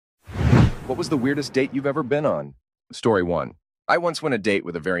What was the weirdest date you've ever been on? Story 1. I once went on a date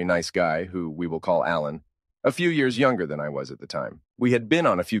with a very nice guy, who we will call Alan, a few years younger than I was at the time. We had been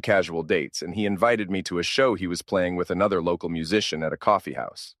on a few casual dates, and he invited me to a show he was playing with another local musician at a coffee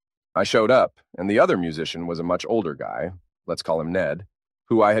house. I showed up, and the other musician was a much older guy, let's call him Ned,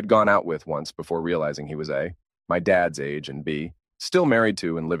 who I had gone out with once before realizing he was A, my dad's age, and B, still married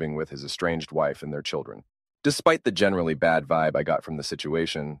to and living with his estranged wife and their children. Despite the generally bad vibe I got from the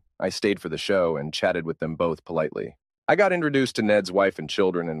situation, I stayed for the show and chatted with them both politely. I got introduced to Ned's wife and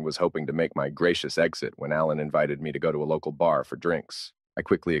children and was hoping to make my gracious exit when Alan invited me to go to a local bar for drinks. I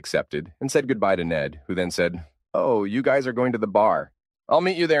quickly accepted and said goodbye to Ned, who then said, "Oh, you guys are going to the bar. I'll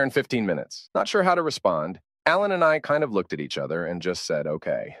meet you there in 15 minutes. Not sure how to respond. Alan and I kind of looked at each other and just said,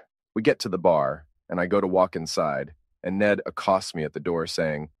 okay. We get to the bar, and I go to walk inside, and Ned accosts me at the door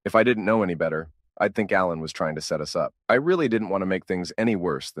saying, if I didn't know any better, I'd think Alan was trying to set us up. I really didn't want to make things any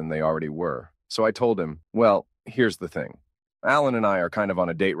worse than they already were, so I told him, well, here's the thing. Alan and I are kind of on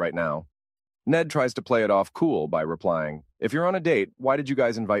a date right now. Ned tries to play it off cool by replying, if you're on a date, why did you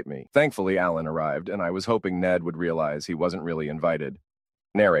guys invite me? Thankfully, Alan arrived, and I was hoping Ned would realize he wasn't really invited.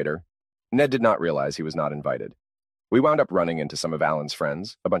 Narrator. Ned did not realize he was not invited. We wound up running into some of Alan's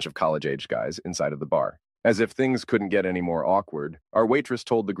friends, a bunch of college-age guys, inside of the bar. As if things couldn't get any more awkward, our waitress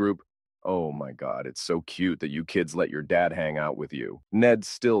told the group, oh my God, it's so cute that you kids let your dad hang out with you. Ned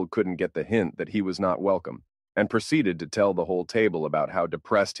still couldn't get the hint that he was not welcome, and proceeded to tell the whole table about how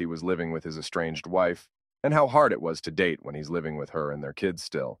depressed he was living with his estranged wife, and how hard it was to date when he's living with her and their kids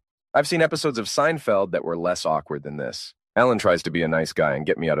still. I've seen episodes of Seinfeld that were less awkward than this. Alan tries to be a nice guy and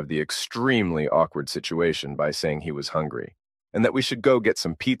get me out of the extremely awkward situation by saying he was hungry, and that we should go get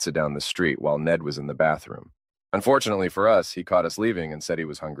some pizza down the street while Ned was in the bathroom. Unfortunately for us, he caught us leaving and said he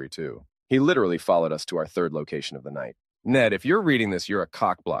was hungry too. He literally followed us to our third location of the night. Ned, if you're reading this, you're a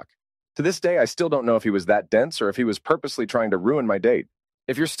cockblock. To this day, I still don't know if he was that dense or if he was purposely trying to ruin my date.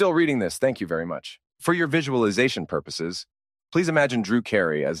 If you're still reading this, thank you very much. For your visualization purposes, please imagine Drew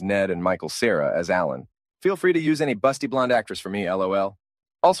Carey as Ned and Michael Cera as Alan. Feel free to use any busty blonde actress for me, LOL.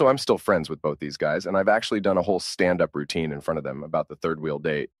 Also, I'm still friends with both these guys, and I've actually done a whole stand-up routine in front of them about the third wheel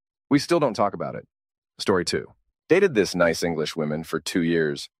date. We still don't talk about it. Story 2. Dated this nice English woman for 2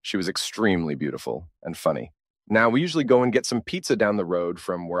 years. She was extremely beautiful and funny. Now, we usually go and get some pizza down the road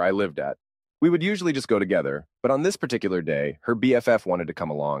from where I lived at. We would usually just go together, but on this particular day, her BFF wanted to come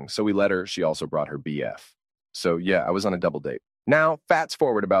along, so we let her. She also brought her BF. So yeah, I was on a double date. Now, fast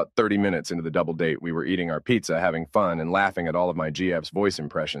forward about 30 minutes into the double date, we were eating our pizza, having fun, and laughing at all of my GF's voice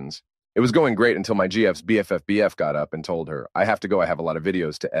impressions. It was going great until my GF's BFF got up and told her, I have to go, I have a lot of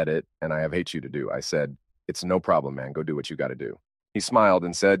videos to edit, and I have hate you to do. I said, it's no problem, man, go do what you gotta do. He smiled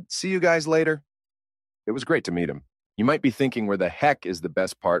and said, see you guys later. It was great to meet him. You might be thinking where the heck is the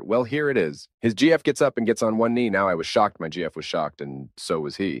best part. Well, here it is. His GF gets up and gets on one knee. Now I was shocked my GF was shocked, and so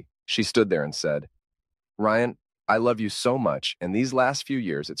was he. She stood there and said, Ryan, I love you so much, and these last few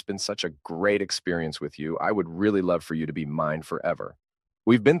years, it's been such a great experience with you. I would really love for you to be mine forever.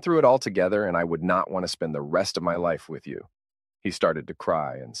 We've been through it all together, and I would not want to spend the rest of my life with you. He started to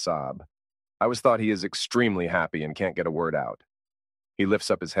cry and sob. I was thought he is extremely happy and can't get a word out. He lifts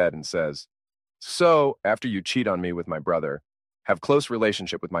up his head and says, so, after you cheat on me with my brother, have close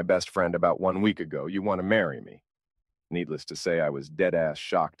relationship with my best friend about 1 week ago, you want to marry me. Needless to say, I was dead-ass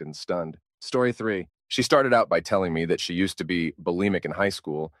shocked and stunned. Story 3. She started out by telling me that she used to be bulimic in high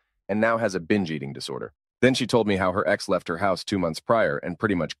school and now has a binge eating disorder. Then she told me how her ex left her house 2 months prior and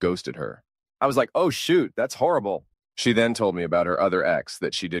pretty much ghosted her. I was like, oh shoot, that's horrible. She then told me about her other ex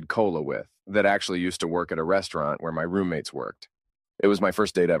that she did cola with, that actually used to work at a restaurant where my roommates worked. It was my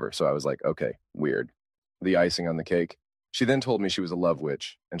first date ever, so I was like, okay, weird. The icing on the cake. She then told me she was a love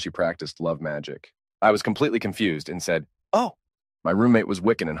witch, and she practiced love magic. I was completely confused and said, oh, my roommate was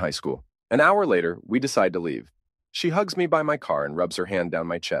Wiccan in high school. An hour later, we decide to leave. She hugs me by my car and rubs her hand down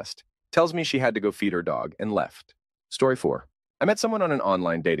my chest, tells me she had to go feed her dog, and left. Story 4. I met someone on an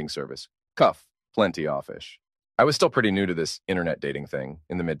online dating service. Cuff, plenty offish. I was still pretty new to this internet dating thing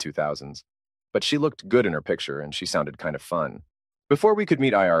in the mid-2000s, but she looked good in her picture and she sounded kind of fun. Before we could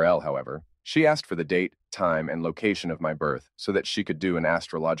meet IRL, however, she asked for the date, time, and location of my birth so that she could do an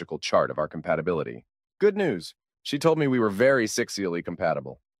astrological chart of our compatibility. Good news. She told me we were very sexually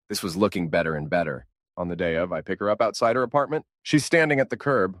compatible. This was looking better and better. On the day of, I pick her up outside her apartment. She's standing at the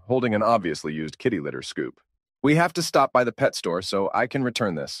curb, holding an obviously used kitty litter scoop. We have to stop by the pet store so I can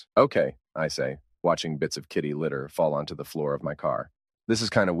return this. Okay, I say, watching bits of kitty litter fall onto the floor of my car. This is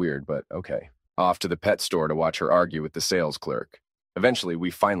kind of weird, but okay. Off to the pet store to watch her argue with the sales clerk. Eventually,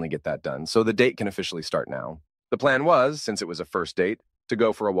 we finally get that done, so the date can officially start now. The plan was, since it was a first date, to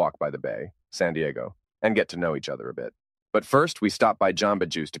go for a walk by the bay. San Diego, and get to know each other a bit. But first, we stopped by Jamba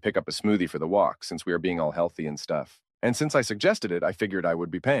Juice to pick up a smoothie for the walk, since we are being all healthy and stuff. And since I suggested it, I figured I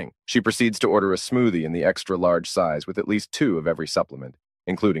would be paying. She proceeds to order a smoothie in the extra large size with at least 2 of every supplement,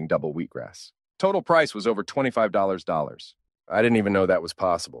 including double wheatgrass. Total price was over $25. I didn't even know that was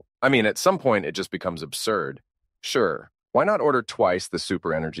possible. I mean, at some point, it just becomes absurd. Sure, why not order twice the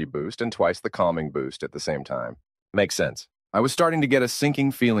super energy boost and twice the calming boost at the same time? Makes sense. I was starting to get a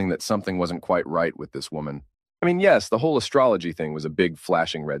sinking feeling that something wasn't quite right with this woman. I mean, yes, the whole astrology thing was a big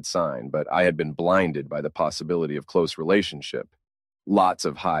flashing red sign, but I had been blinded by the possibility of close relationship. Lots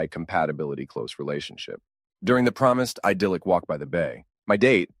of high compatibility close relationship. During the promised idyllic walk by the bay, my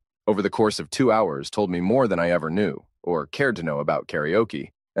date, over the course of 2 hours, told me more than I ever knew, or cared to know about karaoke,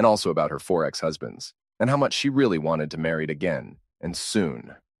 and also about her 4 ex-husbands, and how much she really wanted to marry again, and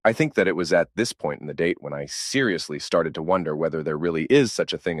soon. I think that it was at this point in the date when I seriously started to wonder whether there really is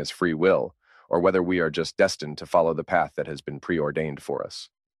such a thing as free will, or whether we are just destined to follow the path that has been preordained for us.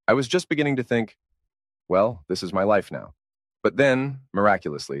 I was just beginning to think, well, this is my life now. But then,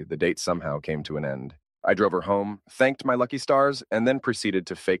 miraculously, the date somehow came to an end. I drove her home, thanked my lucky stars, and then proceeded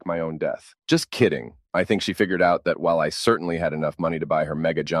to fake my own death. Just kidding. I think she figured out that while I certainly had enough money to buy her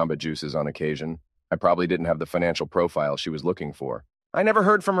mega Jamba Juices on occasion, I probably didn't have the financial profile she was looking for. I never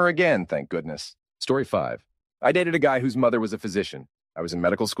heard from her again, thank goodness. Story 5. I dated a guy whose mother was a physician. I was in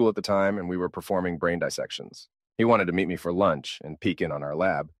medical school at the time, and we were performing brain dissections. He wanted to meet me for lunch and peek in on our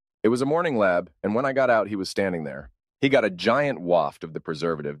lab. It was a morning lab, and when I got out, he was standing there. He got a giant waft of the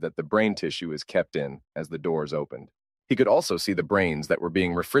preservative that the brain tissue is kept in as the doors opened. He could also see the brains that were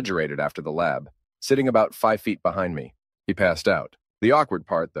being refrigerated after the lab, sitting about 5 feet behind me. He passed out. The awkward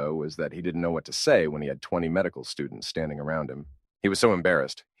part, though, was that he didn't know what to say when he had 20 medical students standing around him. He was so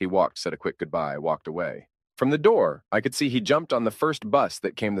embarrassed. He walked, said a quick goodbye, walked away. From the door, I could see he jumped on the first bus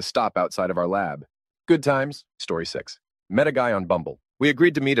that came to stop outside of our lab. Good times. Story 6. Met a guy on Bumble. We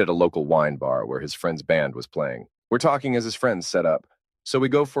agreed to meet at a local wine bar where his friend's band was playing. We're talking as his friends set up. So we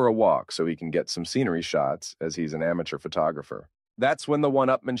go for a walk so he can get some scenery shots as he's an amateur photographer. That's when the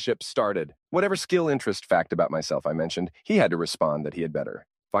one-upmanship started. Whatever skill interest fact about myself I mentioned, he had to respond that he had better.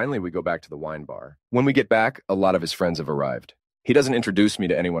 Finally, we go back to the wine bar. When we get back, a lot of his friends have arrived. He doesn't introduce me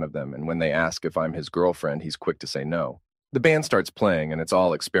to any one of them, and when they ask if I'm his girlfriend, he's quick to say no. The band starts playing, and it's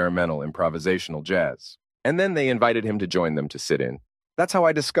all experimental, improvisational jazz. And then they invited him to join them to sit in. That's how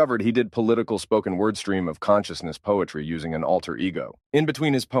I discovered he did political spoken word stream of consciousness poetry using an alter ego. In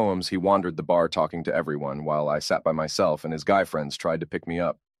between his poems, he wandered the bar talking to everyone while I sat by myself and his guy friends tried to pick me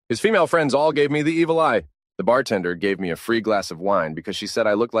up. His female friends all gave me the evil eye. The bartender gave me a free glass of wine because she said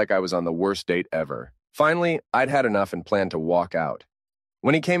I looked like I was on the worst date ever. Finally, I'd had enough and planned to walk out.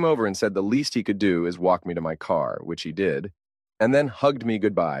 When he came over and said the least he could do is walk me to my car, which he did, and then hugged me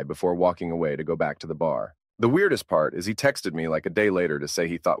goodbye before walking away to go back to the bar. The weirdest part is he texted me like a day later to say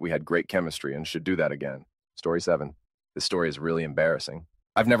he thought we had great chemistry and should do that again. Story 7. This story is really embarrassing.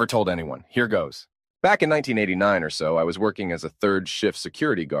 I've never told anyone. Here goes. Back in 1989 or so, I was working as a third shift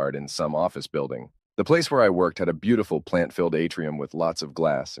security guard in some office building. The place where I worked had a beautiful plant-filled atrium with lots of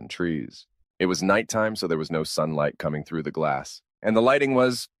glass and trees. It was nighttime, so there was no sunlight coming through the glass. And the lighting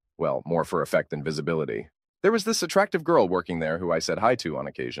was, well, more for effect than visibility. There was this attractive girl working there who I said hi to on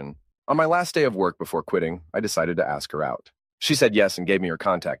occasion. On my last day of work before quitting, I decided to ask her out. She said yes and gave me her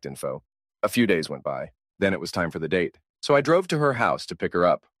contact info. A few days went by. Then it was time for the date. So I drove to her house to pick her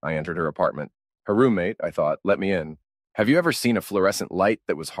up. I entered her apartment. Her roommate, I thought, let me in. Have you ever seen a fluorescent light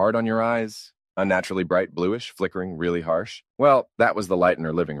that was hard on your eyes? Unnaturally bright, bluish, flickering, really harsh? Well, that was the light in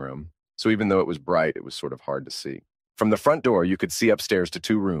her living room. So even though it was bright, it was sort of hard to see. From the front door, you could see upstairs to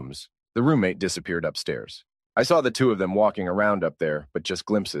 2 rooms. The roommate disappeared upstairs. I saw the 2 of them walking around up there, but just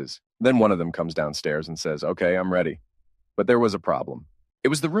glimpses. Then one of them comes downstairs and says, okay, I'm ready. But there was a problem. It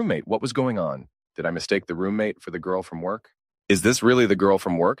was the roommate. What was going on? Did I mistake the roommate for the girl from work? Is this really the girl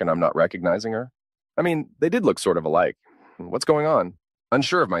from work and I'm not recognizing her? I mean, they did look sort of alike. What's going on?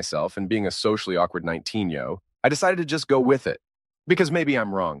 Unsure of myself and being a socially awkward 19-yo, I decided to just go with it. Because maybe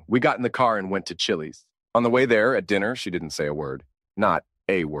I'm wrong. We got in the car and went to Chili's. On the way there, at dinner, she didn't say a word. Not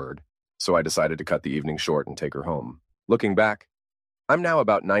a word. So I decided to cut the evening short and take her home. Looking back, I'm now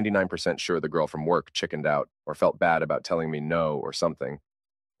about 99% sure the girl from work chickened out or felt bad about telling me no or something,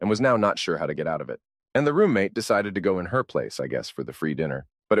 and was now not sure how to get out of it. And the roommate decided to go in her place, I guess, for the free dinner.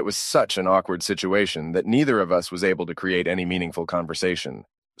 But it was such an awkward situation that neither of us was able to create any meaningful conversation.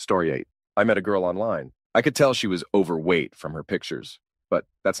 Story 8. I met a girl online. I could tell she was overweight from her pictures, but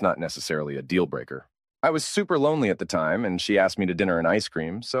that's not necessarily a deal breaker. I was super lonely at the time, and she asked me to dinner and ice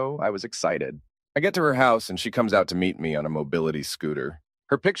cream, so I was excited. I get to her house, and she comes out to meet me on a mobility scooter.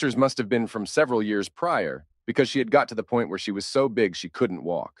 Her pictures must have been from several years prior, because she had got to the point where she was so big she couldn't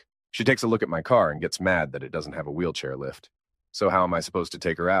walk. She takes a look at my car and gets mad that it doesn't have a wheelchair lift. So how am I supposed to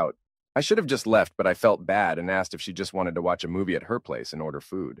take her out? I should have just left, but I felt bad and asked if she just wanted to watch a movie at her place and order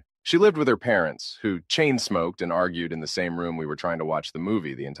food. She lived with her parents, who chain-smoked and argued in the same room we were trying to watch the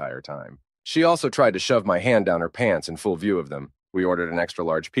movie the entire time. She also tried to shove my hand down her pants in full view of them. We ordered an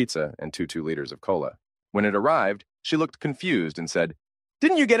extra-large pizza and 2 2-liters of cola. When it arrived, she looked confused and said,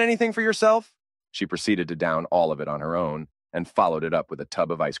 "Didn't you get anything for yourself?" She proceeded to down all of it on her own and followed it up with a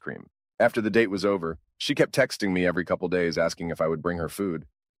tub of ice cream. After the date was over, she kept texting me every couple days asking if I would bring her food.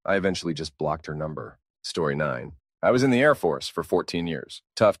 I eventually just blocked her number. Story 9. I was in the Air Force for 14 years.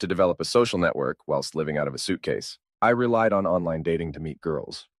 Tough to develop a social network whilst living out of a suitcase. I relied on online dating to meet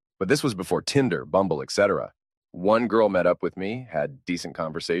girls. But this was before Tinder, Bumble, etc. One girl met up with me, had decent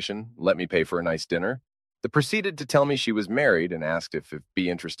conversation, let me pay for a nice dinner, then proceeded to tell me she was married and asked if I'd be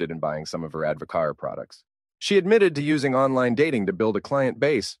interested in buying some of her Advocaat products. She admitted to using online dating to build a client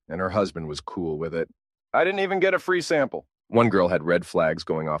base, and her husband was cool with it. I didn't even get a free sample. One girl had red flags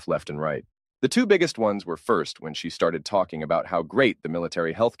going off left and right. The two biggest ones were first when she started talking about how great the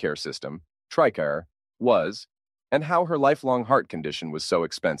military healthcare system, TRICARE, was, and how her lifelong heart condition was so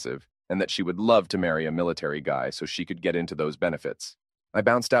expensive, and that she would love to marry a military guy so she could get into those benefits. I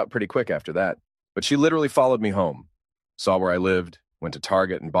bounced out pretty quick after that, but she literally followed me home, saw where I lived, went to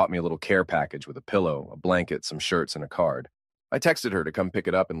Target and bought me a little care package with a pillow, a blanket, some shirts, and a card. I texted her to come pick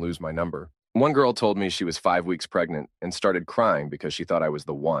it up and lose my number. One girl told me she was 5 weeks pregnant and started crying because she thought I was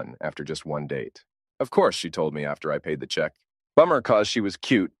the one after just one date. Of course, she told me after I paid the check. Bummer, cause she was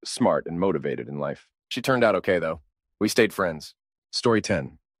cute, smart, and motivated in life. She turned out okay, though. We stayed friends. Story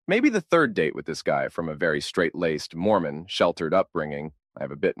 10. Maybe the third date with this guy from a very straight-laced, Mormon, sheltered upbringing. I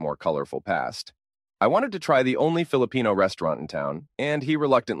have a bit more colorful past. I wanted to try the only Filipino restaurant in town, and he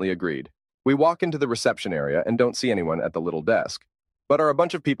reluctantly agreed. We walk into the reception area and don't see anyone at the little desk, but are a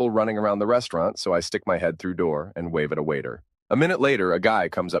bunch of people running around the restaurant, so I stick my head through door and wave at a waiter. A minute later, a guy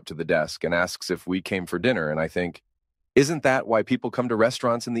comes up to the desk and asks if we came for dinner, and I think, isn't that why people come to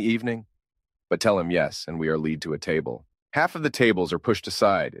restaurants in the evening? But tell him yes, and we are led to a table. Half of the tables are pushed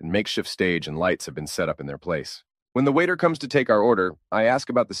aside, and makeshift stage and lights have been set up in their place. When the waiter comes to take our order, I ask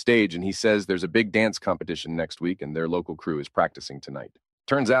about the stage, and he says there's a big dance competition next week, and their local crew is practicing tonight.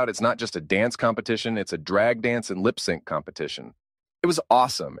 Turns out it's not just a dance competition, it's a drag dance and lip sync competition. It was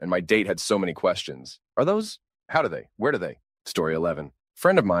awesome, and my date had so many questions. Are those? How do they? Where do they? Story 11. A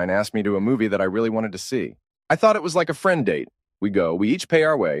friend of mine asked me to a movie that I really wanted to see. I thought it was like a friend date. We go, we each pay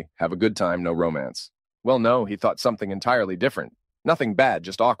our way, have a good time, no romance. Well, no, he thought something entirely different. Nothing bad,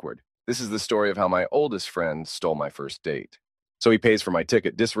 just awkward. This is the story of how my oldest friend stole my first date. So he pays for my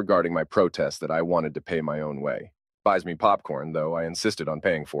ticket, disregarding my protest that I wanted to pay my own way. Buys me popcorn, though I insisted on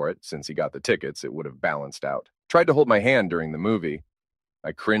paying for it. Since he got the tickets, it would have balanced out. Tried to hold my hand during the movie.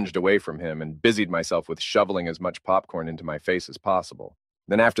 I cringed away from him and busied myself with shoveling as much popcorn into my face as possible.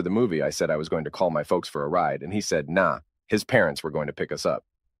 Then after the movie, I said I was going to call my folks for a ride, and he said, nah, his parents were going to pick us up.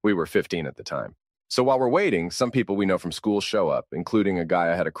 We were 15 at the time. So while we're waiting, some people we know from school show up, including a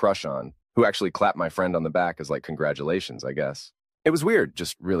guy I had a crush on, who actually clapped my friend on the back as like congratulations, I guess. It was weird,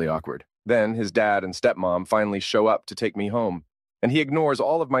 just really awkward. Then his dad and stepmom finally show up to take me home, and he ignores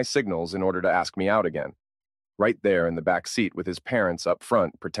all of my signals in order to ask me out again. Right there in the back seat with his parents up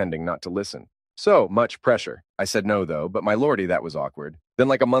front pretending not to listen. So much pressure. I said no, though, but my lordy, that was awkward. Then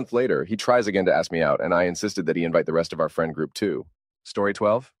like a month later, he tries again to ask me out, and I insisted that he invite the rest of our friend group too. Story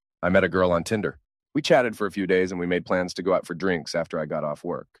 12. I met a girl on Tinder. We chatted for a few days and we made plans to go out for drinks after I got off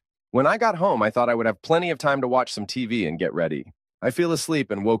work. When I got home, I thought I would have plenty of time to watch some TV and get ready. I fell asleep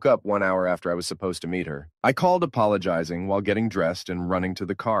and woke up 1 hour after I was supposed to meet her. I called apologizing while getting dressed and running to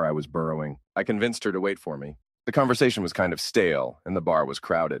the car I was borrowing. I convinced her to wait for me. The conversation was kind of stale and the bar was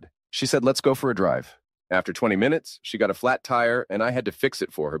crowded. She said, let's go for a drive. After 20 minutes, she got a flat tire and I had to fix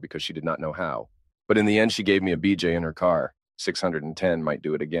it for her because she did not know how. But in the end, she gave me a BJ in her car. 610 might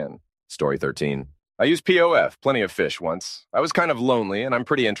do it again. Story 13. I used POF, plenty of fish, once. I was kind of lonely and I'm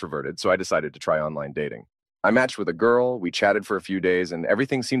pretty introverted, so I decided to try online dating. I matched with a girl, we chatted for a few days, and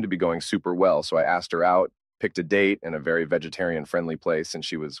everything seemed to be going super well, so I asked her out, picked a date in a very vegetarian-friendly place, and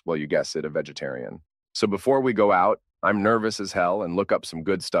she was, well, you guessed it, a vegetarian. So before we go out, I'm nervous as hell and look up some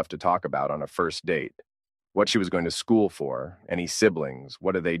good stuff to talk about on a first date. What she was going to school for, any siblings,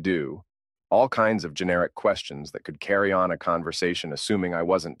 what do they do? All kinds of generic questions that could carry on a conversation assuming I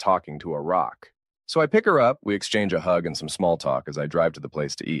wasn't talking to a rock. So I pick her up, we exchange a hug and some small talk as I drive to the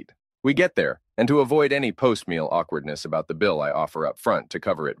place to eat. We get there, and to avoid any post-meal awkwardness about the bill, I offer up front to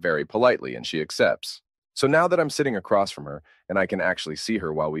cover it very politely, and she accepts. So now that I'm sitting across from her and I can actually see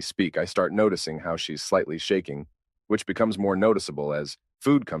her while we speak, I start noticing how she's slightly shaking, which becomes more noticeable as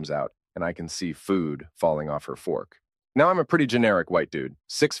food comes out and I can see food falling off her fork. Now I'm a pretty generic white dude,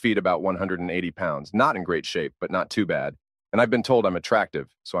 6 feet, about 180 pounds, not in great shape, but not too bad. And I've been told I'm attractive,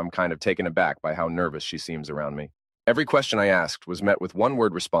 so I'm kind of taken aback by how nervous she seems around me. Every question I asked was met with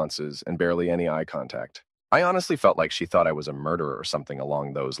one-word responses and barely any eye contact. I honestly felt like she thought I was a murderer or something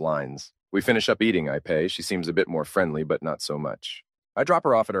along those lines. We finish up eating, I pay. She seems a bit more friendly, but not so much. I drop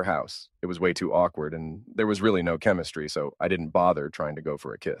her off at her house. It was way too awkward, and there was really no chemistry, so I didn't bother trying to go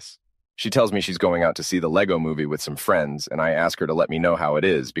for a kiss. She tells me she's going out to see the Lego movie with some friends, and I ask her to let me know how it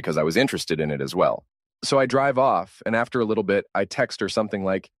is because I was interested in it as well. So I drive off, and after a little bit, I text her something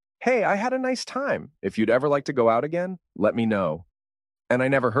like, "Hey, I had a nice time. If you'd ever like to go out again, let me know." And I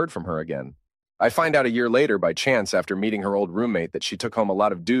never heard from her again. I find out a year later by chance after meeting her old roommate that she took home a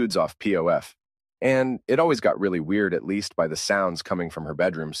lot of dudes off POF. And it always got really weird, at least by the sounds coming from her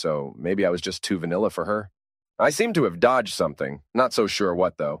bedroom, so maybe I was just too vanilla for her. I seem to have dodged something, not so sure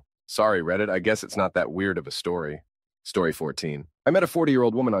what though. Sorry, Reddit, I guess it's not that weird of a story. Story 14. I met a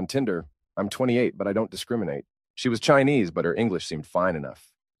 40-year-old woman on Tinder. I'm 28, but I don't discriminate. She was Chinese, but her English seemed fine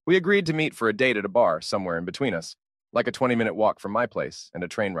enough. We agreed to meet for a date at a bar somewhere in between us, like a 20-minute walk from my place and a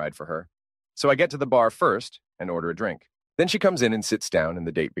train ride for her. So I get to the bar first and order a drink. Then she comes in and sits down and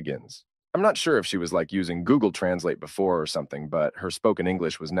the date begins. I'm not sure if she was like using Google Translate before or something, but her spoken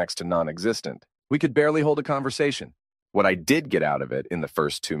English was next to non-existent. We could barely hold a conversation. What I did get out of it in the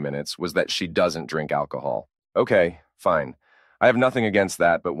first 2 minutes was that she doesn't drink alcohol. Okay, fine. I have nothing against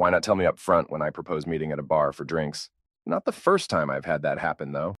that, but why not tell me up front when I propose meeting at a bar for drinks? Not the first time I've had that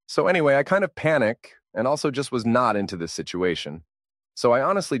happen, though. So anyway, I kind of panic and also just was not into this situation. So I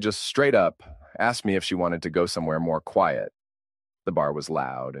honestly just straight up asked me if she wanted to go somewhere more quiet. The bar was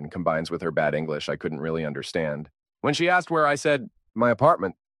loud, and combines with her bad English, I couldn't really understand. When she asked where, I said, "My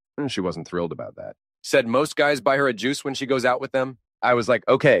apartment." And she wasn't thrilled about that. Said most guys buy her a juice when she goes out with them. I was like,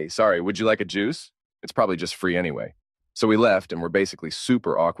 "Okay, sorry, would you like a juice? It's probably just free anyway." So we left and were basically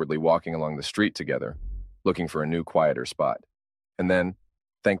super awkwardly walking along the street together, looking for a new, quieter spot. And then,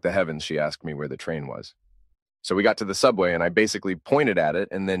 thank the heavens, she asked me where the train was. So we got to the subway and I basically pointed at it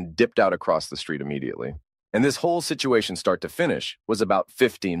and then dipped out across the street immediately. And this whole situation start to finish was about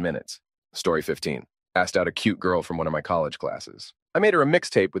 15 minutes. Story 15. Asked out a cute girl from one of my college classes. I made her a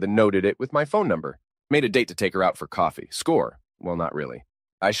mixtape with a note in it with my phone number. Made a date to take her out for coffee. Score. Well, not really.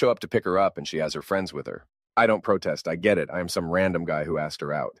 I show up to pick her up and she has her friends with her. I don't protest, I get it. I am some random guy who asked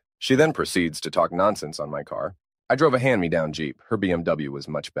her out. She then proceeds to talk nonsense on my car. I drove a hand-me-down Jeep. Her BMW was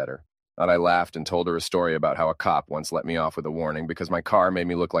much better. And I laughed and told her a story about how a cop once let me off with a warning because my car made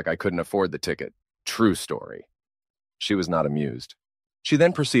me look like I couldn't afford the ticket. True story. She was not amused. She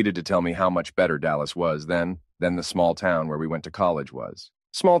then proceeded to tell me how much better Dallas was than the small town where we went to college was.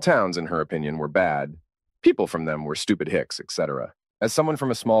 Small towns, in her opinion, were bad. People from them were stupid hicks, etc. As someone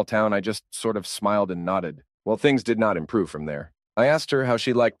from a small town, I just sort of smiled and nodded. Well, things did not improve from there. I asked her how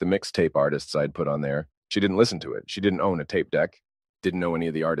she liked the mixtape artists I'd put on there. She didn't listen to it. She didn't own a tape deck. Didn't know any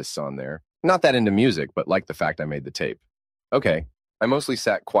of the artists on there. Not that into music, but liked the fact I made the tape. Okay. I mostly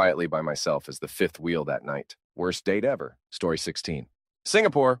sat quietly by myself as the fifth wheel that night. Worst date ever. Story 16.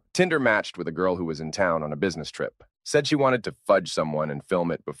 Singapore. Tinder matched with a girl who was in town on a business trip. Said she wanted to fudge someone and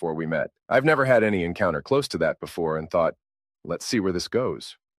film it before we met. I've never had any encounter close to that before and thought, let's see where this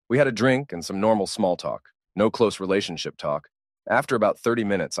goes. We had a drink and some normal small talk. No close relationship talk. After about 30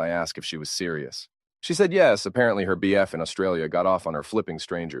 minutes, I asked if she was serious. She said yes, apparently her BF in Australia got off on her flipping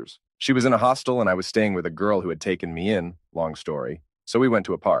strangers. She was in a hostel and I was staying with a girl who had taken me in, long story. So we went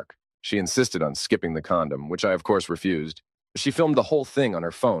to a park. She insisted on skipping the condom, which I of course refused. She filmed the whole thing on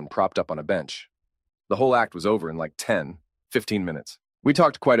her phone, propped up on a bench. The whole act was over in like 15 minutes. We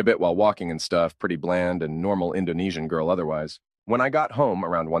talked quite a bit while walking and stuff, pretty bland and normal Indonesian girl otherwise. When I got home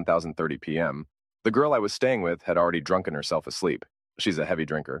around 1030 p.m., the girl I was staying with had already drunken herself asleep. She's a heavy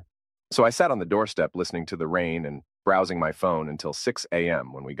drinker. So I sat on the doorstep listening to the rain and browsing my phone until 6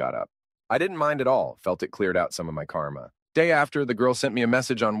 a.m. when we got up. I didn't mind at all, felt it cleared out some of my karma. Day after, the girl sent me a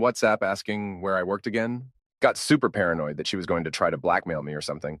message on WhatsApp asking where I worked again. Got super paranoid that she was going to try to blackmail me or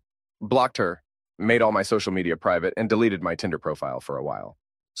something. Blocked her, made all my social media private, and deleted my Tinder profile for a while.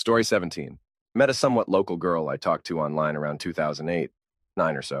 Story 17. Met a somewhat local girl I talked to online around 2008,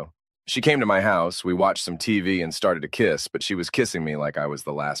 9 or so. She came to my house, we watched some TV and started to kiss, but she was kissing me like I was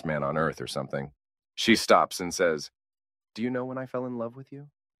the last man on earth or something. She stops and says, "Do you know when I fell in love with you?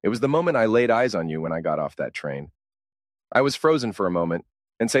 It was the moment I laid eyes on you when I got off that train." I was frozen for a moment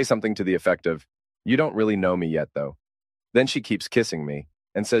and say something to the effect of, "You don't really know me yet, though." Then she keeps kissing me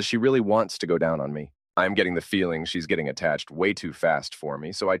and says she really wants to go down on me. I'm getting the feeling she's getting attached way too fast for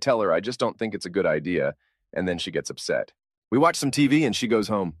me, so I tell her I just don't think it's a good idea, and then she gets upset. We watch some TV and she goes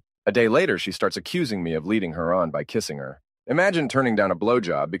home. A day later, she starts accusing me of leading her on by kissing her. Imagine turning down a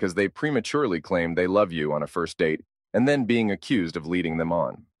blowjob because they prematurely claim they love you on a first date and then being accused of leading them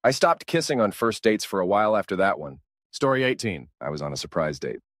on. I stopped kissing on first dates for a while after that one. Story 18. I was on a surprise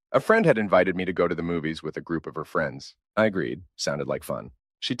date. A friend had invited me to go to the movies with a group of her friends. I agreed. Sounded like fun.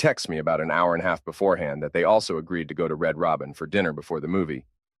 She texts me about an hour and a half beforehand that they also agreed to go to Red Robin for dinner before the movie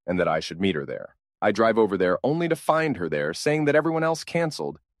and that I should meet her there. I drive over there only to find her there saying that everyone else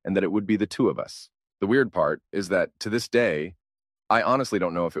canceled and that it would be the two of us. The weird part is that to this day, I honestly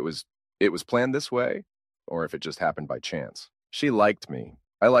don't know if it was planned this way or if it just happened by chance. She liked me.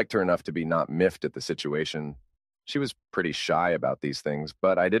 I liked her enough to be not miffed at the situation. She was pretty shy about these things,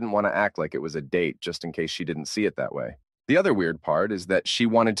 but I didn't want to act like it was a date just in case she didn't see it that way. The other weird part is that she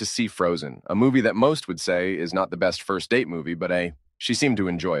wanted to see Frozen, a movie that most would say is not the best first date movie, but she seemed to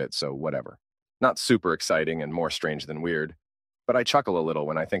enjoy it, so whatever. Not super exciting and more strange than weird, but I chuckle a little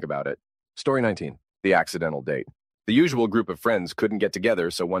when I think about it. Story 19. The accidental date. The usual group of friends couldn't get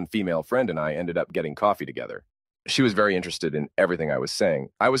together, so one female friend and I ended up getting coffee together. She was very interested in everything I was saying.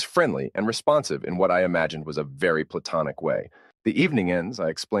 I was friendly and responsive in what I imagined was a very platonic way. The evening ends, I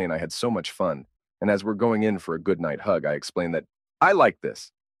explain I had so much fun, and as we're going in for a good-night hug, I explain that I like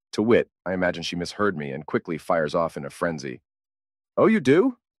this. To wit, I imagine she misheard me and quickly fires off in a frenzy. Oh, you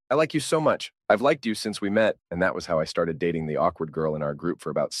do? I like you so much. I've liked you since we met, and that was how I started dating the awkward girl in our group for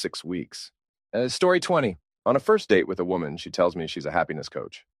about 6 weeks. Story 20. On a first date with a woman, she tells me she's a happiness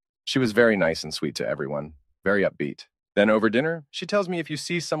coach. She was very nice and sweet to everyone, very upbeat. Then over dinner, she tells me if you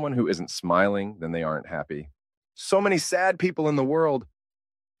see someone who isn't smiling, then they aren't happy. So many sad people in the world.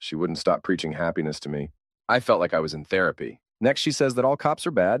 She wouldn't stop preaching happiness to me. I felt like I was in therapy. Next, she says that all cops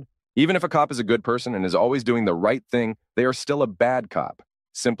are bad. Even if a cop is a good person and is always doing the right thing, they are still a bad cop,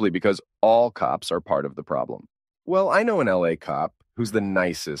 simply because all cops are part of the problem. Well, I know an LA cop who's the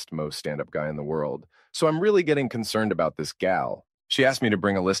nicest, most stand-up guy in the world, so I'm really getting concerned about this gal. She asked me to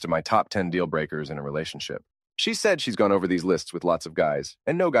bring a list of my top 10 deal breakers in a relationship. She said she's gone over these lists with lots of guys,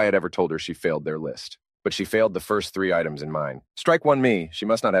 and no guy had ever told her she failed their list. But she failed the first 3 items in mine. Strike 1, me. She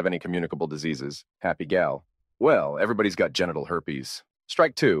must not have any communicable diseases. Happy gal. Well, everybody's got genital herpes.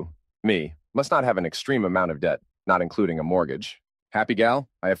 Strike 2, me. Must not have an extreme amount of debt, not including a mortgage. Happy gal.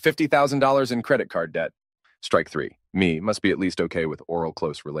 I have $50,000 in credit card debt. Strike 3, me. Must be at least okay with oral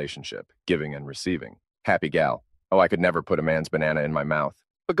close relationship, giving and receiving. Happy gal. Oh, I could never put a man's banana in my mouth.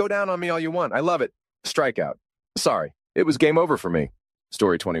 But go down on me all you want. I love it. Strikeout. Sorry. It was game over for me.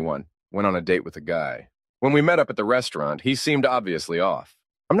 Story 21. Went on a date with a guy. When we met up at the restaurant, he seemed obviously off.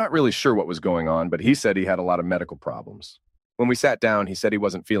 I'm not really sure what was going on, but he said he had a lot of medical problems. When we sat down, he said he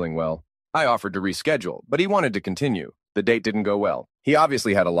wasn't feeling well. I offered to reschedule, but he wanted to continue. The date didn't go well. He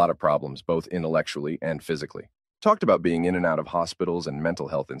obviously had a lot of problems, both intellectually and physically. Talked about being in and out of hospitals and mental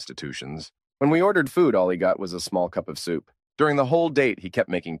health institutions. When we ordered food, all he got was a small cup of soup. During the whole date, he kept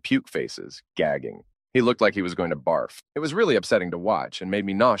making puke faces, gagging. He looked like he was going to barf. It was really upsetting to watch and made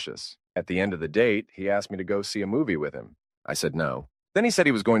me nauseous. At the end of the date, he asked me to go see a movie with him. I said no. Then he said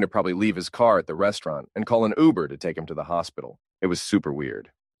he was going to probably leave his car at the restaurant and call an Uber to take him to the hospital. It was super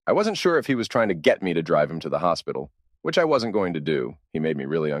weird. I wasn't sure if he was trying to get me to drive him to the hospital, which I wasn't going to do. He made me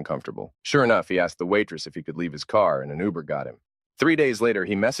really uncomfortable. Sure enough, he asked the waitress if he could leave his car, and an Uber got him. 3 days later,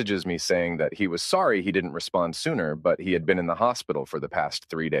 he messages me saying that he was sorry he didn't respond sooner, but he had been in the hospital for the past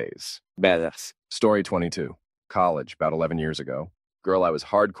 3 days. Badass. Story 22. College, about 11 years ago. Girl I was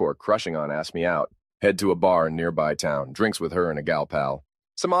hardcore crushing on asked me out. Head to a bar in nearby town, drinks with her and a gal pal.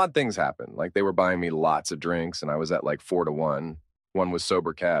 Some odd things happened, like they were buying me lots of drinks, and I was at like 4 to 1. One was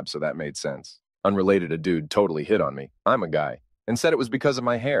sober cab, so that made sense. Unrelated, a dude totally hit on me. I'm a guy. And said it was because of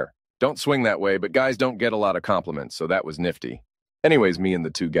my hair. Don't swing that way, but guys don't get a lot of compliments, so that was nifty. Anyways, me and the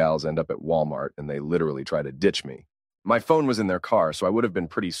 2 gals end up at Walmart, and they literally try to ditch me. My phone was in their car, so I would have been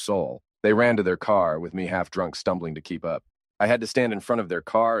pretty sole. They ran to their car, with me half drunk stumbling to keep up. I had to stand in front of their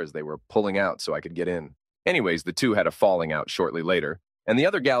car as they were pulling out so I could get in. Anyways, the 2 had a falling out shortly later, and the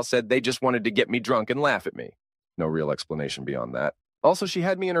other gal said they just wanted to get me drunk and laugh at me. No real explanation beyond that. Also, she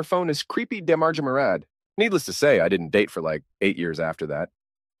had me in her phone as creepy Demarjamarad. Needless to say, I didn't date for like 8 years after that.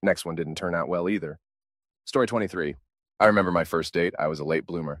 Next one didn't turn out well either. Story 23. I remember my first date. I was a late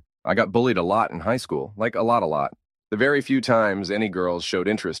bloomer. I got bullied a lot in high school, like a lot. The very few times any girls showed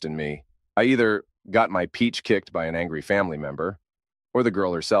interest in me, I either got my peach kicked by an angry family member, or the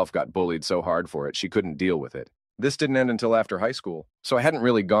girl herself got bullied so hard for it she couldn't deal with it. This didn't end until after high school, so I hadn't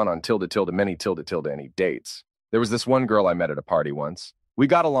really gone on many any dates. There was this one girl I met at a party once. We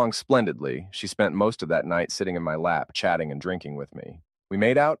got along splendidly. She spent most of that night sitting in my lap, chatting and drinking with me. We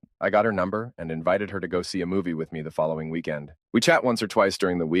made out, I got her number, and invited her to go see a movie with me the following weekend. We chat once or twice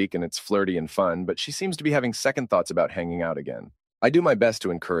during the week, and it's flirty and fun, but she seems to be having second thoughts about hanging out again. I do my best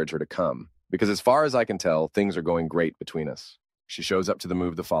to encourage her to come, because as far as I can tell, things are going great between us. She shows up to the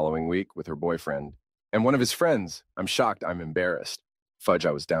move the following week with her boyfriend, and one of his friends. I'm shocked, I'm embarrassed. Fudge,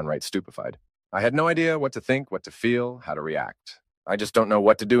 I was downright stupefied. I had no idea what to think, what to feel, how to react. I just don't know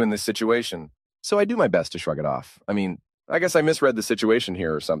what to do in this situation. So I do my best to shrug it off. I guess I misread the situation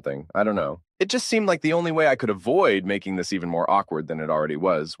here or something. I don't know. It just seemed like the only way I could avoid making this even more awkward than it already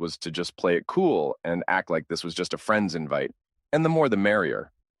was to just play it cool and act like this was just a friend's invite. And the more the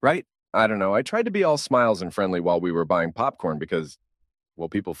merrier, right? I don't know. I tried to be all smiles and friendly while we were buying popcorn because, well,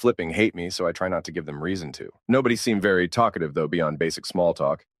 people flipping hate me, so I try not to give them reason to. Nobody seemed very talkative, though, beyond basic small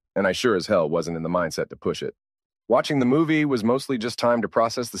talk, and I sure as hell wasn't in the mindset to push it. Watching the movie was mostly just time to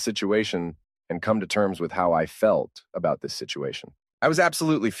process the situation and come to terms with how I felt about this situation. I was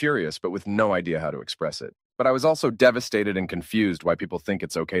absolutely furious, but with no idea how to express it. But I was also devastated and confused why people think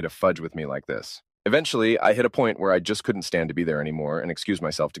it's okay to fudge with me like this. Eventually, I hit a point where I just couldn't stand to be there anymore and excused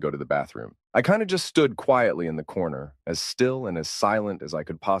myself to go to the bathroom. I kind of just stood quietly in the corner, as still and as silent as I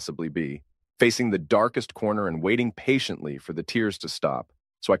could possibly be, facing the darkest corner and waiting patiently for the tears to stop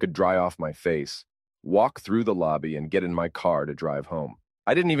so I could dry off my face, walk through the lobby, and get in my car to drive home.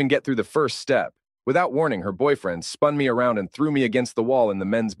 I didn't even get through the first step. Without warning, her boyfriend spun me around and threw me against the wall in the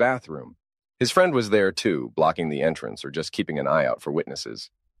men's bathroom. His friend was there too, blocking the entrance or just keeping an eye out for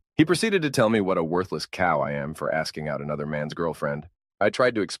witnesses. He proceeded to tell me what a worthless cow I am for asking out another man's girlfriend. I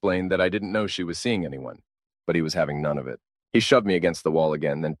tried to explain that I didn't know she was seeing anyone, but he was having none of it. He shoved me against the wall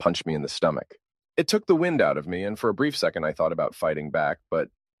again, then punched me in the stomach. It took the wind out of me, and for a brief second I thought about fighting back, but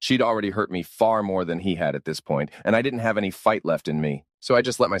she'd already hurt me far more than he had at this point, and I didn't have any fight left in me, so I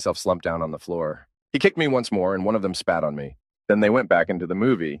just let myself slump down on the floor. He kicked me once more, and one of them spat on me. Then they went back into the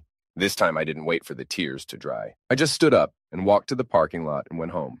movie. This time I didn't wait for the tears to dry. I just stood up and walked to the parking lot and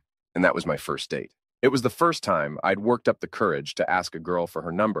went home. And that was my first date. It was the first time I'd worked up the courage to ask a girl for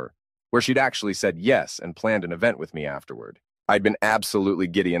her number, where she'd actually said yes and planned an event with me afterward. I'd been absolutely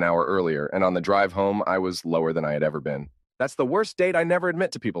giddy an hour earlier, and on the drive home, I was lower than I had ever been. That's the worst date I never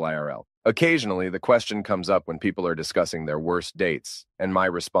admit to people IRL. Occasionally, the question comes up when people are discussing their worst dates, and my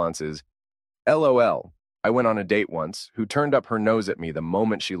response is, LOL. I went on a date once who turned up her nose at me the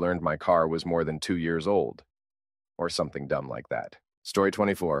moment she learned my car was more than 2 years old. Or something dumb like that. Story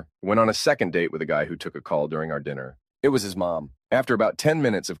 24. Went on a second date with a guy who took a call during our dinner. It was his mom. After about 10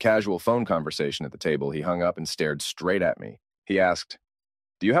 minutes of casual phone conversation at the table, he hung up and stared straight at me. He asked,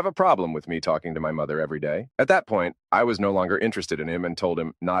 "Do you have a problem with me talking to my mother every day?" At that point, I was no longer interested in him and told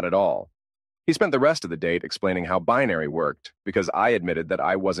him not at all. He spent the rest of the date explaining how binary worked because I admitted that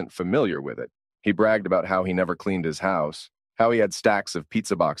I wasn't familiar with it. He bragged about how he never cleaned his house, how he had stacks of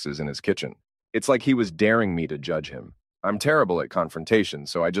pizza boxes in his kitchen. It's like he was daring me to judge him. I'm terrible at confrontation,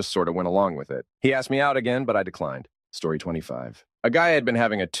 so I just sort of went along with it. He asked me out again, but I declined. Story 25. A guy I had been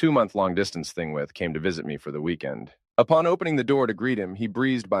having a 2-month long-distance thing with came to visit me for the weekend. Upon opening the door to greet him, he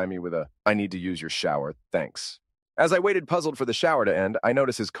breezed by me with a, "I need to use your shower, thanks." As I waited puzzled for the shower to end, I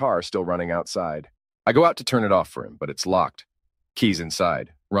notice his car still running outside. I go out to turn it off for him, but it's locked. Keys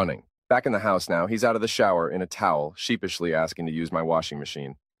inside, running. Back in the house now, he's out of the shower in a towel, sheepishly asking to use my washing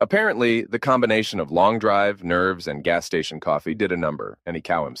machine. Apparently, the combination of long drive, nerves, and gas station coffee did a number, and he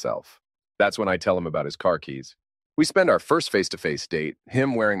cow himself. That's when I tell him about his car keys. We spend our first face-to-face date,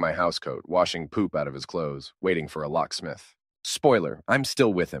 him wearing my housecoat, washing poop out of his clothes, waiting for a locksmith. Spoiler, I'm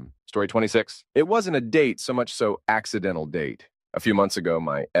still with him. Story 26. It wasn't a date, so much so accidental date. A few months ago,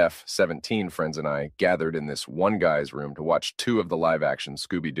 my F-17 friends and I gathered in this one guy's room to watch 2 of the live-action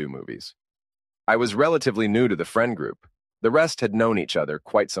Scooby-Doo movies. I was relatively new to the friend group. The rest had known each other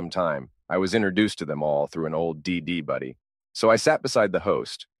quite some time. I was introduced to them all through an old DD buddy. So I sat beside the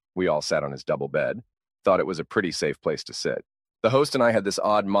host. We all sat on his double bed. Thought it was a pretty safe place to sit. The host and I had this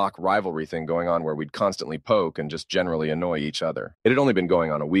odd mock rivalry thing going on where we'd constantly poke and just generally annoy each other. It had only been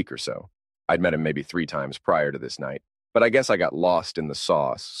going on a week or so. I'd met him maybe 3 times prior to this night. But I guess I got lost in the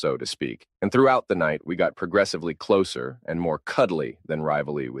sauce, so to speak. And throughout the night, we got progressively closer and more cuddly than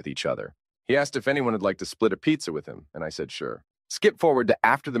rivalry with each other. He asked if anyone would like to split a pizza with him, and I said sure. Skip forward to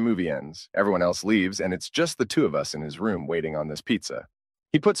after the movie ends. Everyone else leaves, and it's just the 2 of us in his room waiting on this pizza.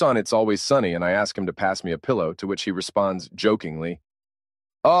 He puts on It's Always Sunny, and I ask him to pass me a pillow, to which he responds jokingly,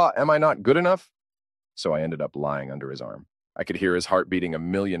 Am I not good enough?" So I ended up lying under his arm. I could hear his heart beating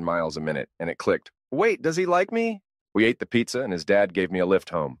 1,000,000 miles a minute, and it clicked. Wait, does he like me? We ate the pizza, and his dad gave me a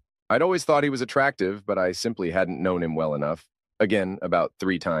lift home. I'd always thought he was attractive, but I simply hadn't known him well enough. again, about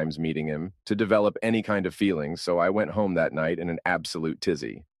 3 times meeting him, to develop any kind of feelings, so I went home that night in an absolute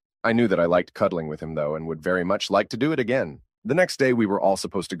tizzy. I knew that I liked cuddling with him, though, and would very much like to do it again. The next day, we were all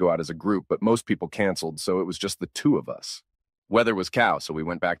supposed to go out as a group, but most people canceled, so it was just the two of us. Weather was cow, so we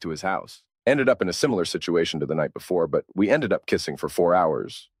went back to his house. Ended up in a similar situation to the night before, but we ended up kissing for 4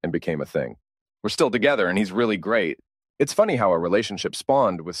 hours and became a thing. We're still together, and he's really great. It's funny how a relationship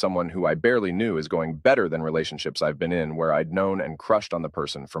spawned with someone who I barely knew is going better than relationships I've been in where I'd known and crushed on the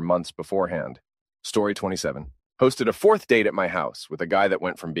person for months beforehand. Story 27. Hosted a 4th date at my house with a guy that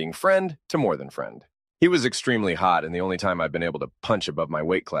went from being friend to more than friend. He was extremely hot and the only time I've been able to punch above my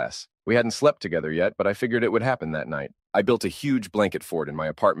weight class. We hadn't slept together yet, but I figured it would happen that night. I built a huge blanket fort in my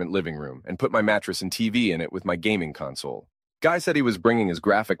apartment living room and put my mattress and TV in it with my gaming console. Guy said he was bringing his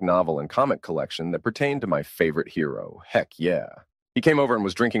graphic novel and comic collection that pertained to my favorite hero. Heck yeah. He came over and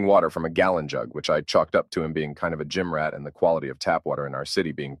was drinking water from a gallon jug, which I chalked up to him being kind of a gym rat and the quality of tap water in our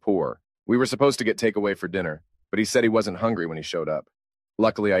city being poor. We were supposed to get takeaway for dinner, but he said he wasn't hungry when he showed up.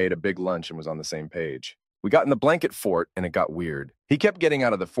 Luckily, I ate a big lunch and was on the same page. We got in the blanket fort, and it got weird. He kept getting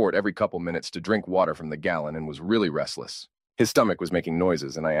out of the fort every couple minutes to drink water from the gallon and was really restless. His stomach was making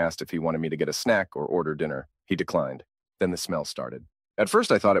noises, and I asked if he wanted me to get a snack or order dinner. He declined. Then the smell started. At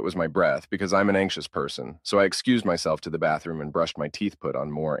first, I thought it was my breath because I'm an anxious person, so I excused myself to the bathroom and brushed my teeth put on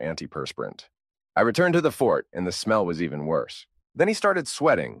more antiperspirant. I returned to the fort, and the smell was even worse. Then he started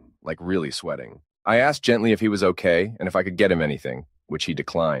sweating, like really sweating. I asked gently if he was okay and if I could get him anything, which he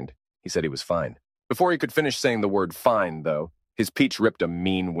declined. He said he was fine. Before he could finish saying the word fine, though, his peach ripped a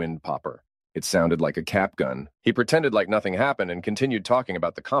mean wind popper. It sounded like a cap gun. He pretended like nothing happened and continued talking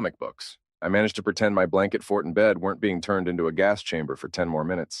about the comic books. I managed to pretend my blanket fort and bed weren't being turned into a gas chamber for 10 more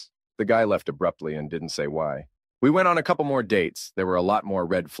minutes. The guy left abruptly and didn't say why. We went on a couple more dates. There were a lot more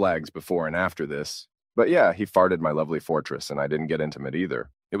red flags before and after this. But yeah, he farted my lovely fortress, and I didn't get intimate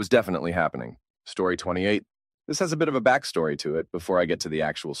either. It was definitely happening. Story 28. This has a bit of a backstory to it before I get to the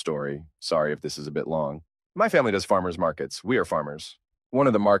actual story. Sorry if this is a bit long. My family does farmers markets. We are farmers. One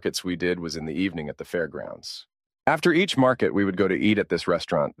of the markets we did was in the evening at the fairgrounds. After each market, we would go to eat at this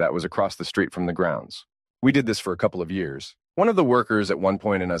restaurant that was across the street from the grounds. We did this for a couple of years. One of the workers at one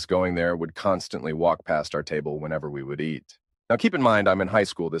point in us going there would constantly walk past our table whenever we would eat. Now keep in mind, I'm in high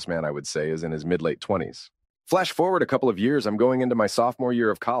school. This man, I would say, is in his mid-late 20s. Flash forward a couple of years, I'm going into my sophomore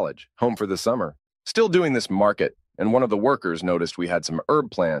year of college, home for the summer. Still doing this market, and one of the workers noticed we had some herb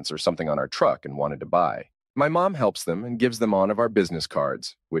plants or something on our truck and wanted to buy. My mom helps them and gives them one of our business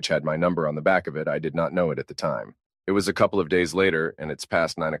cards, which had my number on the back of it. I did not know it at the time. It was a couple of days later, and it's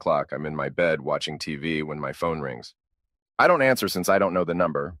past 9 o'clock. I'm in my bed watching TV when my phone rings. I don't answer since I don't know the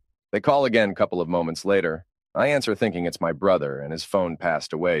number. They call again a couple of moments later. I answer thinking it's my brother, and his phone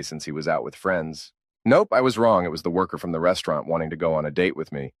passed away since he was out with friends. Nope, I was wrong. It was the worker from the restaurant wanting to go on a date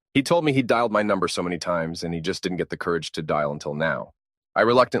with me. He told me he dialed my number so many times, and he just didn't get the courage to dial until now. I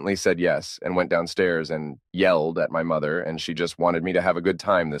reluctantly said yes and went downstairs and yelled at my mother, and she just wanted me to have a good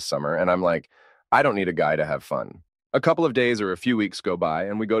time this summer, and I'm like, I don't need a guy to have fun. A couple of days or a few weeks go by,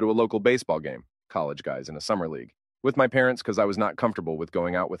 and we go to a local baseball game, college guys in a summer league, with my parents because I was not comfortable with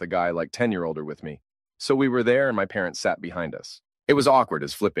going out with a guy like 10-year-older with me. So we were there, and my parents sat behind us. It was awkward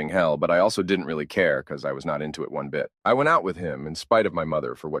as flipping hell, but I also didn't really care because I was not into it one bit. I went out with him in spite of my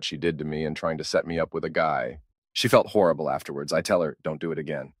mother for what she did to me and trying to set me up with a guy. She felt horrible afterwards. I tell her, don't do it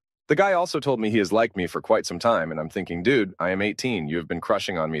again. The guy also told me he has liked me for quite some time, and I'm thinking, dude, I am 18. You have been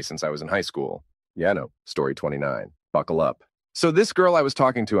crushing on me since I was in high school. Yeah, no, story 29. Buckle up. So this girl I was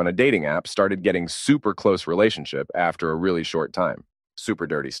talking to on a dating app started getting super close relationship after a really short time. Super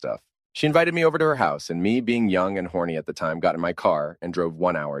dirty stuff. She invited me over to her house, and me, being young and horny at the time, got in my car and drove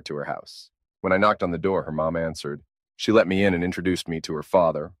 1 hour to her house. When I knocked on the door, her mom answered. She let me in and introduced me to her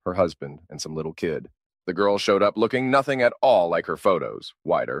father, her husband, and some little kid. The girl showed up looking nothing at all like her photos,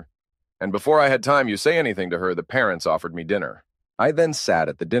 wider. And before I had time to say anything to her, the parents offered me dinner. I then sat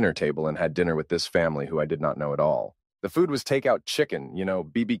at the dinner table and had dinner with this family who I did not know at all. The food was takeout chicken,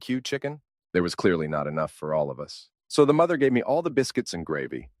 BBQ chicken. There was clearly not enough for all of us. So the mother gave me all the biscuits and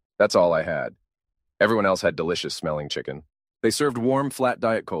gravy. That's all I had. Everyone else had delicious-smelling chicken. They served warm, flat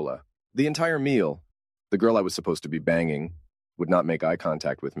Diet Cola. The entire meal, the girl I was supposed to be banging would not make eye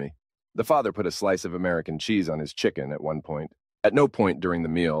contact with me. The father put a slice of American cheese on his chicken at one point. At no point during the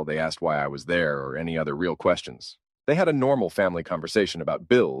meal they asked why I was there or any other real questions. They had a normal family conversation about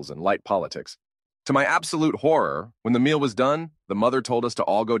bills and light politics. To my absolute horror, when the meal was done, the mother told us to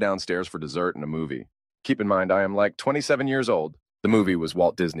all go downstairs for dessert and a movie. Keep in mind, I am like 27 years old. The movie was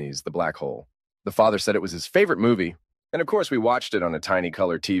Walt Disney's The Black Hole. The father said it was his favorite movie, and of course we watched it on a tiny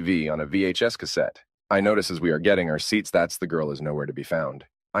color TV on a VHS cassette. I notice as we are getting our seats, that's the girl is nowhere to be found.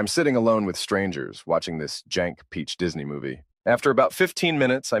 I'm sitting alone with strangers, watching this jank Peach Disney movie. After about 15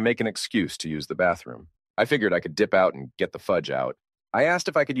 minutes, I make an excuse to use the bathroom. I figured I could dip out and get the fudge out. I asked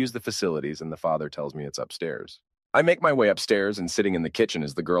if I could use the facilities, and the father tells me it's upstairs. I make my way upstairs, and sitting in the kitchen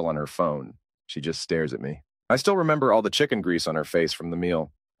is the girl on her phone. She just stares at me. I still remember all the chicken grease on her face from the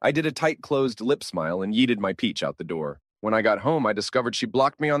meal. I did a tight-closed lip smile and yeeted my peach out the door. When I got home, I discovered she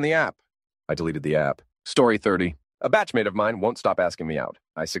blocked me on the app. I deleted the app. Story 30. A batchmate of mine won't stop asking me out.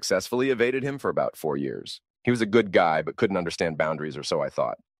 I successfully evaded him for about 4 years. He was a good guy, but couldn't understand boundaries, or so I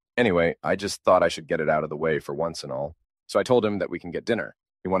thought. Anyway, I just thought I should get it out of the way for once and all. So I told him that we can get dinner.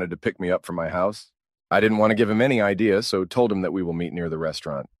 He wanted to pick me up from my house. I didn't want to give him any idea, so told him that we will meet near the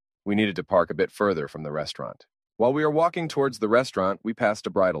restaurant. We needed to park a bit further from the restaurant. While we were walking towards the restaurant, we passed a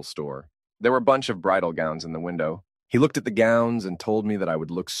bridal store. There were a bunch of bridal gowns in the window. He looked at the gowns and told me that I would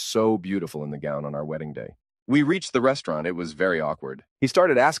look so beautiful in the gown on our wedding day. We reached the restaurant. It was very awkward. He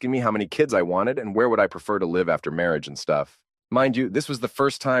started asking me how many kids I wanted and where would I prefer to live after marriage and stuff. Mind you, this was the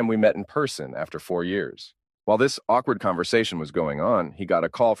first time we met in person after 4 years. While this awkward conversation was going on, he got a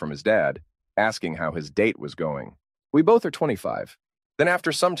call from his dad, asking how his date was going. We both are 25. Then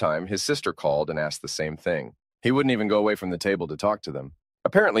after some time, his sister called and asked the same thing. He wouldn't even go away from the table to talk to them.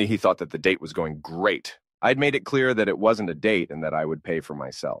 Apparently, he thought that the date was going great. I'd made it clear that it wasn't a date and that I would pay for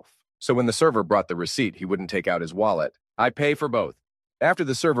myself. So when the server brought the receipt, he wouldn't take out his wallet. I pay for both. After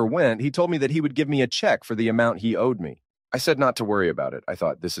the server went, he told me that he would give me a check for the amount he owed me. I said not to worry about it. I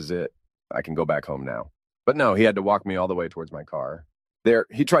thought, this is it. I can go back home now. But no, he had to walk me all the way towards my car. There,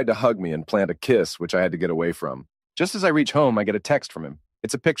 he tried to hug me and plant a kiss, which I had to get away from. Just as I reach home, I get a text from him.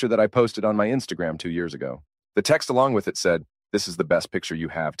 It's a picture that I posted on my Instagram 2 years ago. The text along with it said, "This is the best picture you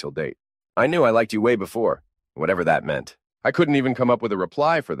have till date." I knew I liked you way before, whatever that meant. I couldn't even come up with a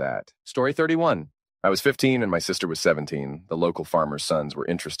reply for that. Story 31. I was 15 and my sister was 17. The local farmer's sons were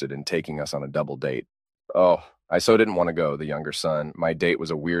interested in taking us on a double date. Oh, I so didn't want to go, the younger son. My date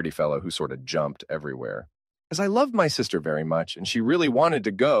was a weirdy fellow who sort of jumped everywhere. As I loved my sister very much and she really wanted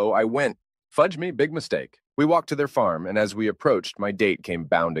to go, I went. Fudge me, big mistake. We walked to their farm, and as we approached, my date came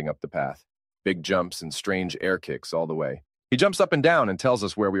bounding up the path. Big jumps and strange air kicks all the way. He jumps up and down and tells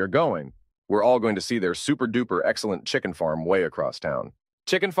us where we are going. We're all going to see their super-duper excellent chicken farm way across town.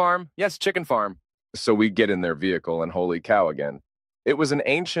 Chicken farm? Yes, chicken farm. So we get in their vehicle and holy cow again. It was an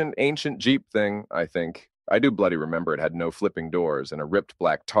ancient Jeep thing, I think. I do bloody remember it had no flipping doors and a ripped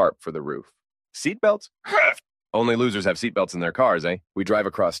black tarp for the roof. Seatbelts? Only losers have seatbelts in their cars, eh? We drive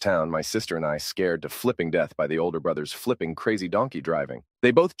across town, my sister and I scared to flipping death by the older brother's flipping crazy donkey driving.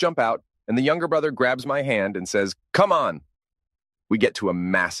 They both jump out, and the younger brother grabs my hand and says, "Come on!" We get to a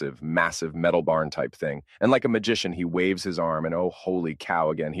massive metal barn type thing, and like a magician, he waves his arm, and oh, holy cow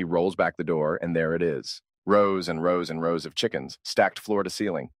again, he rolls back the door, and there it is. Rows and rows and rows of chickens, stacked floor to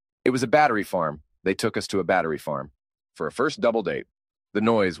ceiling. It was a battery farm. They took us to a battery farm. For a first double date. The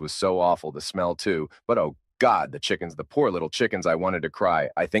noise was so awful, the smell too, but oh God, the chickens, the poor little chickens, I wanted to cry.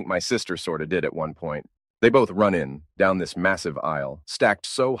 I think my sister sort of did at one point. They both run in, down this massive aisle, stacked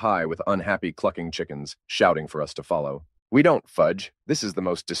so high with unhappy clucking chickens, shouting for us to follow. We don't fudge. This is the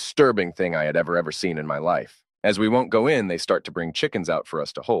most disturbing thing I had ever seen in my life. As we won't go in, they start to bring chickens out for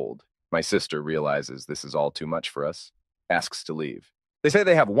us to hold. My sister realizes this is all too much for us, asks to leave. They say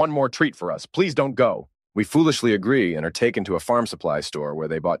they have one more treat for us. Please don't go. We foolishly agree and are taken to a farm supply store where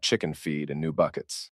they bought chicken feed and new buckets.